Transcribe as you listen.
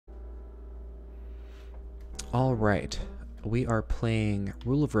Alright, we are playing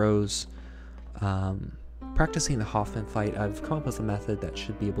Rule of Rose, practicing the Hoffman fight. I've come up with a method that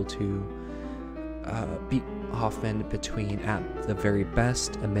should be able to beat Hoffman between, at the very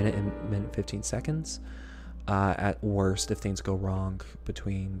best, a minute and minute 15 seconds. At worst, if things go wrong,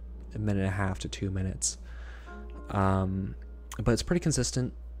 between a minute and a half to 2 minutes. But it's pretty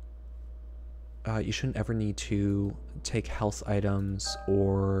consistent. You shouldn't ever need to take health items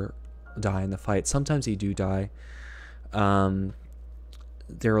or die in the fight. Sometimes you do die. There'll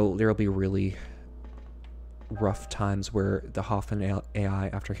be really rough times where the Hoffman AI,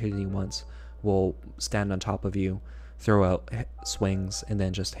 after hitting you once, will stand on top of you, throw out swings, and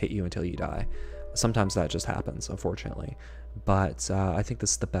then just hit you until you die. Sometimes that just happens, unfortunately. But I think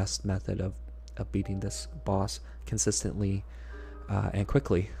this is the best method of beating this boss consistently and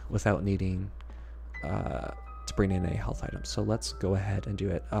quickly without needing to bring in any health items. So let's go ahead and do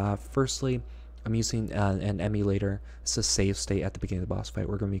it. Firstly, I'm using an emulator. It's a save state at the beginning of the boss fight.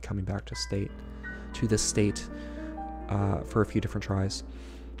 We're going to be coming back to this state for a few different tries.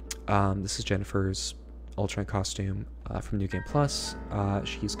 This is Jennifer's alternate costume from New Game Plus.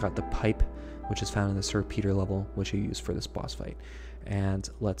 She's got the pipe, which is found in the Sir Peter level, which you use for this boss fight. And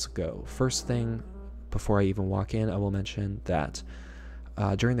let's go. First thing, before I even walk in, I will mention that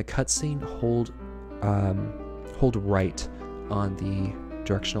during the cutscene, hold right on the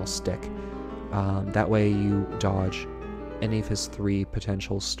directional stick. That way you dodge any of his 3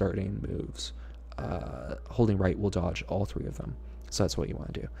 potential starting moves. Holding right will dodge all 3 of them. So that's what you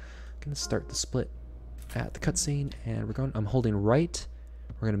want to do. I'm going to start the split at the cutscene, and I'm holding right.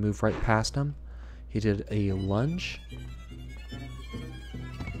 We're going to move right past him. He did a lunge.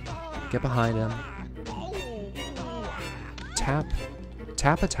 Get behind him. Tap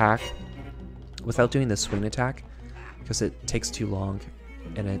attack without doing the swing attack, because it takes too long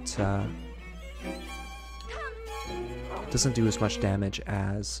and it doesn't do as much damage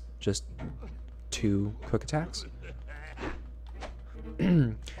as just 2 quick attacks.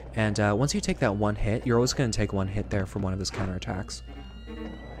 And once you take that 1 hit, you're always going to take 1 hit there from one of his counterattacks.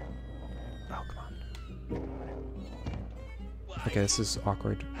 Oh, come on. Okay, this is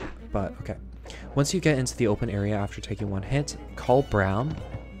awkward, but okay. Once you get into the open area after taking 1 hit, call Brown.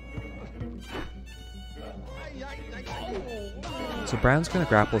 So Brown's going to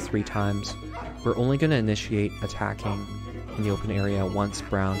grapple 3 times. We're only going to initiate attacking in the open area once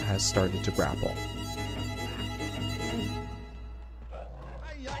Brown has started to grapple.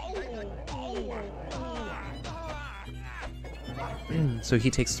 So he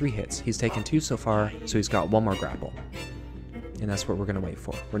takes 3 hits. He's taken 2 so far, so he's got 1 more grapple. And that's what we're going to wait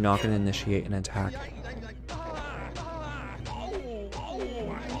for. We're not going to initiate an attack.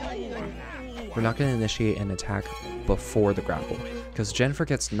 We're not going to initiate an attack before the grapple, because Jennifer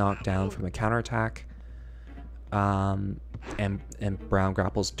gets knocked down from a counterattack, and Brown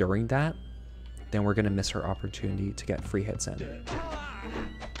grapples during that. Then we're going to miss her opportunity to get free hits in.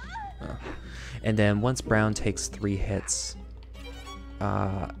 And then once Brown takes 3 hits,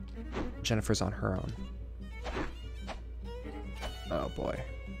 Jennifer's on her own. Oh boy.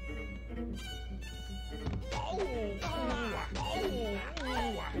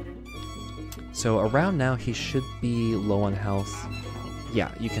 So around now he should be low on health.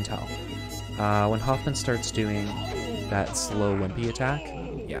 Yeah, you can tell. When Hoffman starts doing that slow wimpy attack.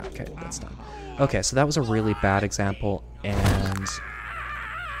 Yeah, okay, that's done. Okay, so that was a really bad example, and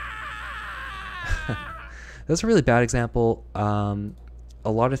that's a really bad example. A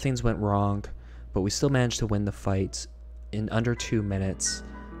lot of things went wrong, but we still managed to win the fight in under 2 minutes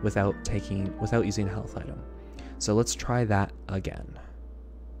without using a health item. So let's try that again.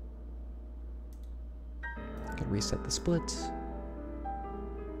 I can reset the split.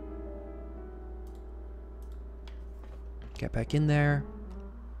 Get back in there.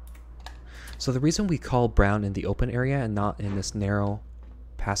 So the reason we call Brown in the open area and not in this narrow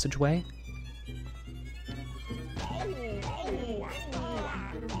passageway .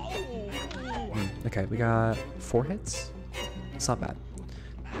 Okay, we got 4 hits. It's not bad.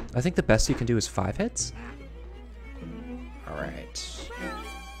 I think the best you can do is 5 hits. Alright.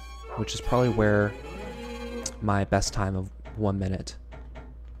 Which is probably where my best time of 1 minute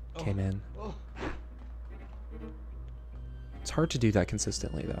came in. It's hard to do that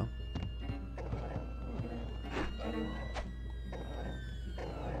consistently, though.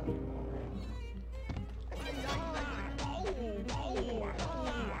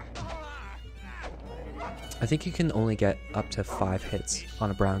 I think you can only get up to 5 hits on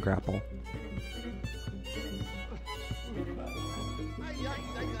a Brown grapple.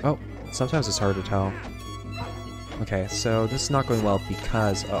 Oh, sometimes it's hard to tell. Okay, so this is not going well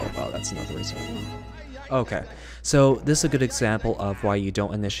because... Oh, well, that's another reason. Okay, so this is a good example of why you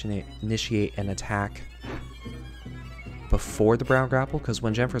don't initiate an attack before the Brown grapple, because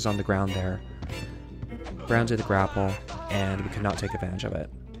when Jennifer's on the ground there, Brown did the grapple, and we could not take advantage of it.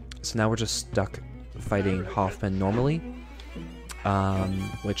 So now we're just stuck fighting Hoffman normally,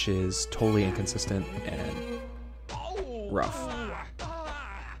 which is totally inconsistent and rough.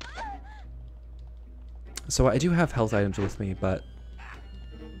 So I do have health items with me, but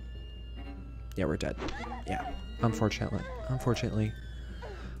yeah, we're dead. Yeah, unfortunately.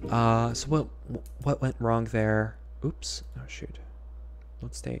 So what went wrong there? Oops. Oh shoot.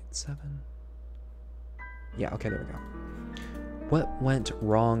 Load state 7. Yeah, okay, there we go. What went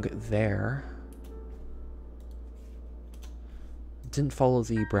wrong there? Didn't follow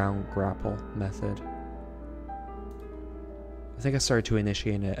the Brown grapple method. I think I started to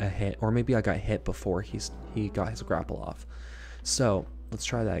initiate a hit, or maybe I got hit before he got his grapple off. So let's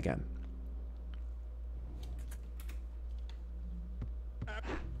try that again.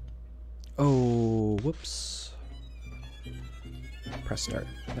 Oh, whoops. Press start.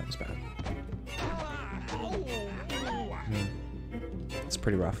 That was bad. It's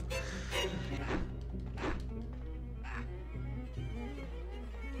pretty rough.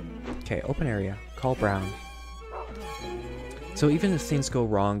 Okay, open area. Call Brown. So even if things go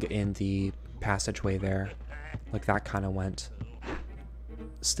wrong in the passageway there, like that kind of went,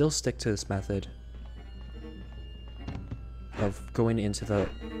 still stick to this method of going into the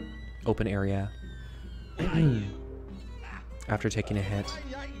open area after taking a hit,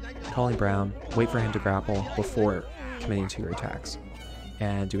 calling Brown, wait for him to grapple before committing to your attacks,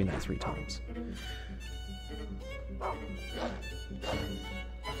 and doing that 3 times.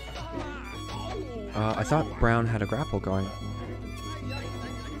 I thought Brown had a grapple going.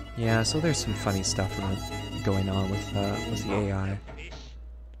 Yeah, so there's some funny stuff going on with the AI.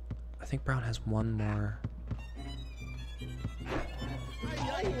 I think Brown has one more.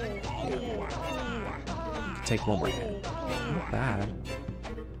 Take one more hit. Not bad.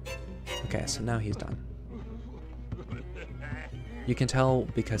 Okay, so now he's done. You can tell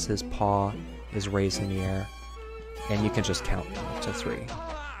because his paw is raised in the air, and you can just count up to 3.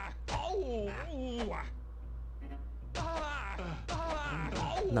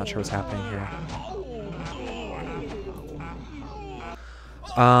 Not sure what's happening here.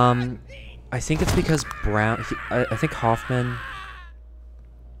 I think it's because Brown. I think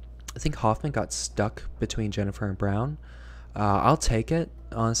Hoffman got stuck between Jennifer and Brown. I'll take it,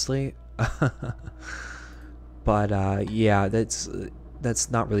 honestly. But yeah, that's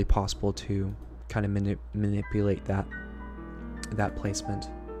not really possible to kind of manipulate that placement.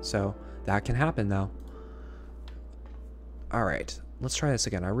 So that can happen though. All right, let's try this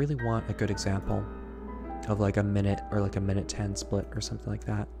again. I really want a good example of like a minute or like a minute 10 split or something like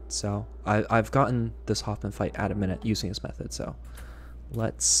that. So I've gotten this Hoffman fight at a minute using this method. So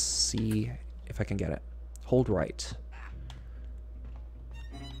let's see if I can get it. Hold right.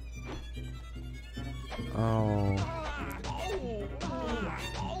 Oh.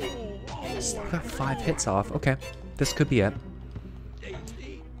 Still got 5 hits off. Okay, this could be it.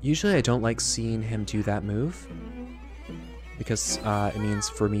 Usually I don't like seeing him do that move, because it means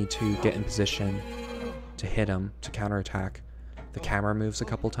for me to get in position to hit him, to counterattack. The camera moves a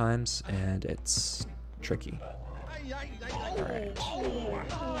couple times, and it's tricky. Alright.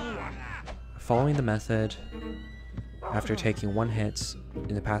 Following the method, after taking 1 hit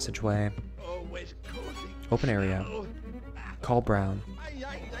in the passageway, open area, call Brown,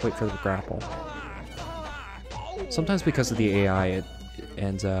 wait for the grapple. Sometimes because of the AI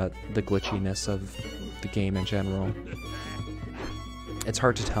and the glitchiness of the game in general, it's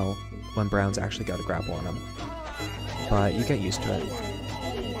hard to tell when Brown's actually got a grapple on him, but you get used to it.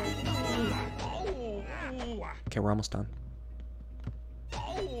 Okay, we're almost done.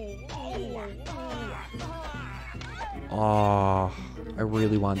 Oh, I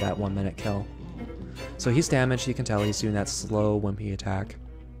really want that 1 minute kill. So he's damaged, you can tell he's doing that slow wimpy attack.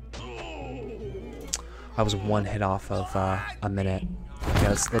 I was 1 hit off of a minute. Okay,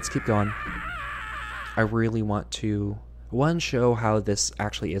 let's keep going. I really want to show how this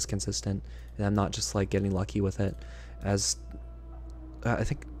actually is consistent, and I'm not just like getting lucky with it. As I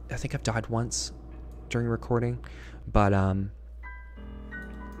think I've died once during recording, but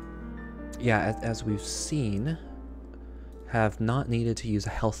yeah, as we've seen, have not needed to use a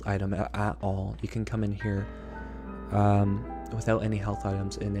health item at all. You can come in here without any health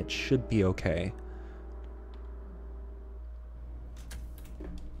items, and it should be okay.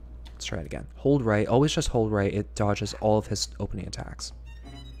 Let's try it again. Hold right. Always just hold right. It dodges all of his opening attacks.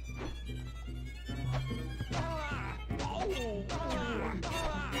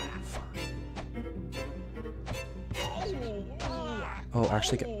 Oh,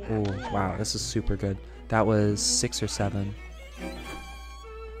 actually, oh, wow, this is super good. That was 6 or 7.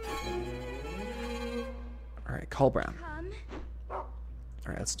 Alright, call Brown.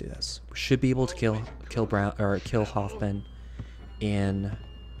 Alright, let's do this. We should be able to kill Brown, or kill Hoffman in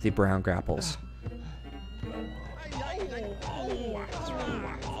the Brown grapples.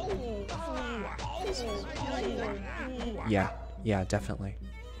 Yeah, definitely.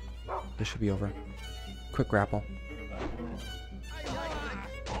 This should be over. Quick grapple.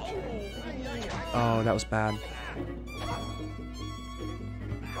 Oh, that was bad.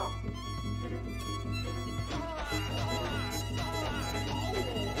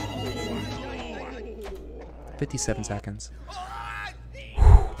 $57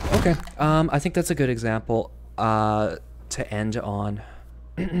 Okay, I think that's a good example to end on.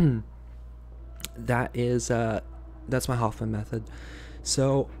 That's my Hoffman method.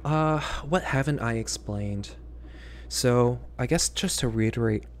 So, what haven't I explained? So, I guess just to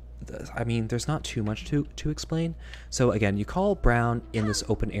reiterate, I mean, there's not too much to explain. So again, you call Brown in this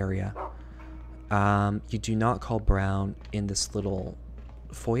open area. You do not call Brown in this little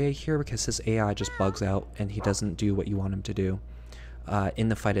foyer here because his AI just bugs out and he doesn't do what you want him to do. In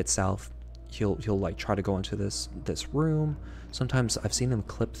the fight itself, he'll like try to go into this room. Sometimes I've seen him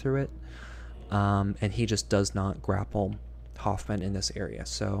clip through it, and he just does not grapple Hoffman in this area.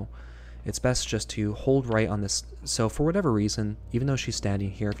 So it's best just to hold right on this. So for whatever reason, even though she's standing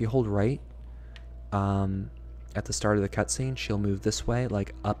here, if you hold right at the start of the cutscene, she'll move this way,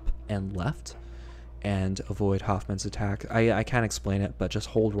 like up and left, and avoid Hoffman's attack. I can't explain it, but just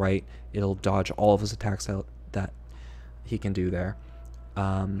hold right. It'll dodge all of his attacks out that he can do there.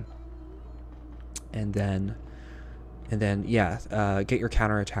 And then yeah, get your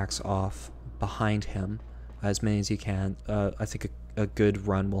counterattacks off behind him, as many as you can. I think a good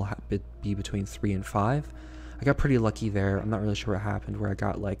run will be between 3 and 5. I got pretty lucky there. I'm not really sure what happened where I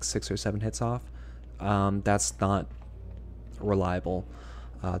got like 6 or 7 hits off. That's not reliable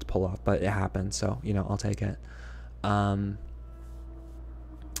to pull off, but it happened, so you know, I'll take it. And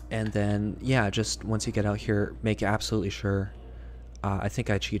then yeah, just once you get out here, make absolutely sure. I think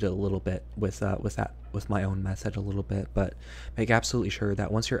I cheated a little bit with my own method a little bit, but make absolutely sure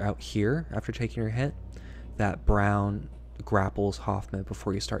that once you're out here after taking your hit, that Brown grapples Hoffman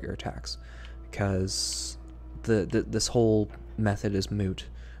before you start your attacks, because this whole method is moot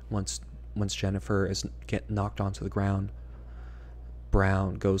once Jennifer is knocked onto the ground.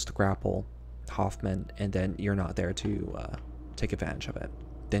 Brown goes to grapple Hoffman, and then you're not there to take advantage of it.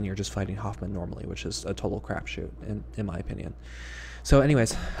 Then you're just fighting Hoffman normally, which is a total crapshoot in my opinion. So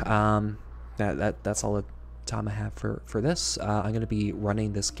anyways, that's all the time I have for this. I'm going to be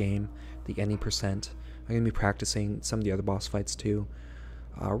running this game, the any percent. I'm going to be practicing some of the other boss fights too.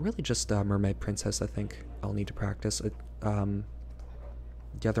 Really just Mermaid Princess, I think I'll need to practice. The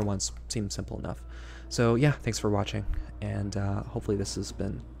other ones seem simple enough. So yeah, thanks for watching, and hopefully this has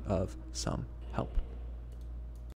been of some help.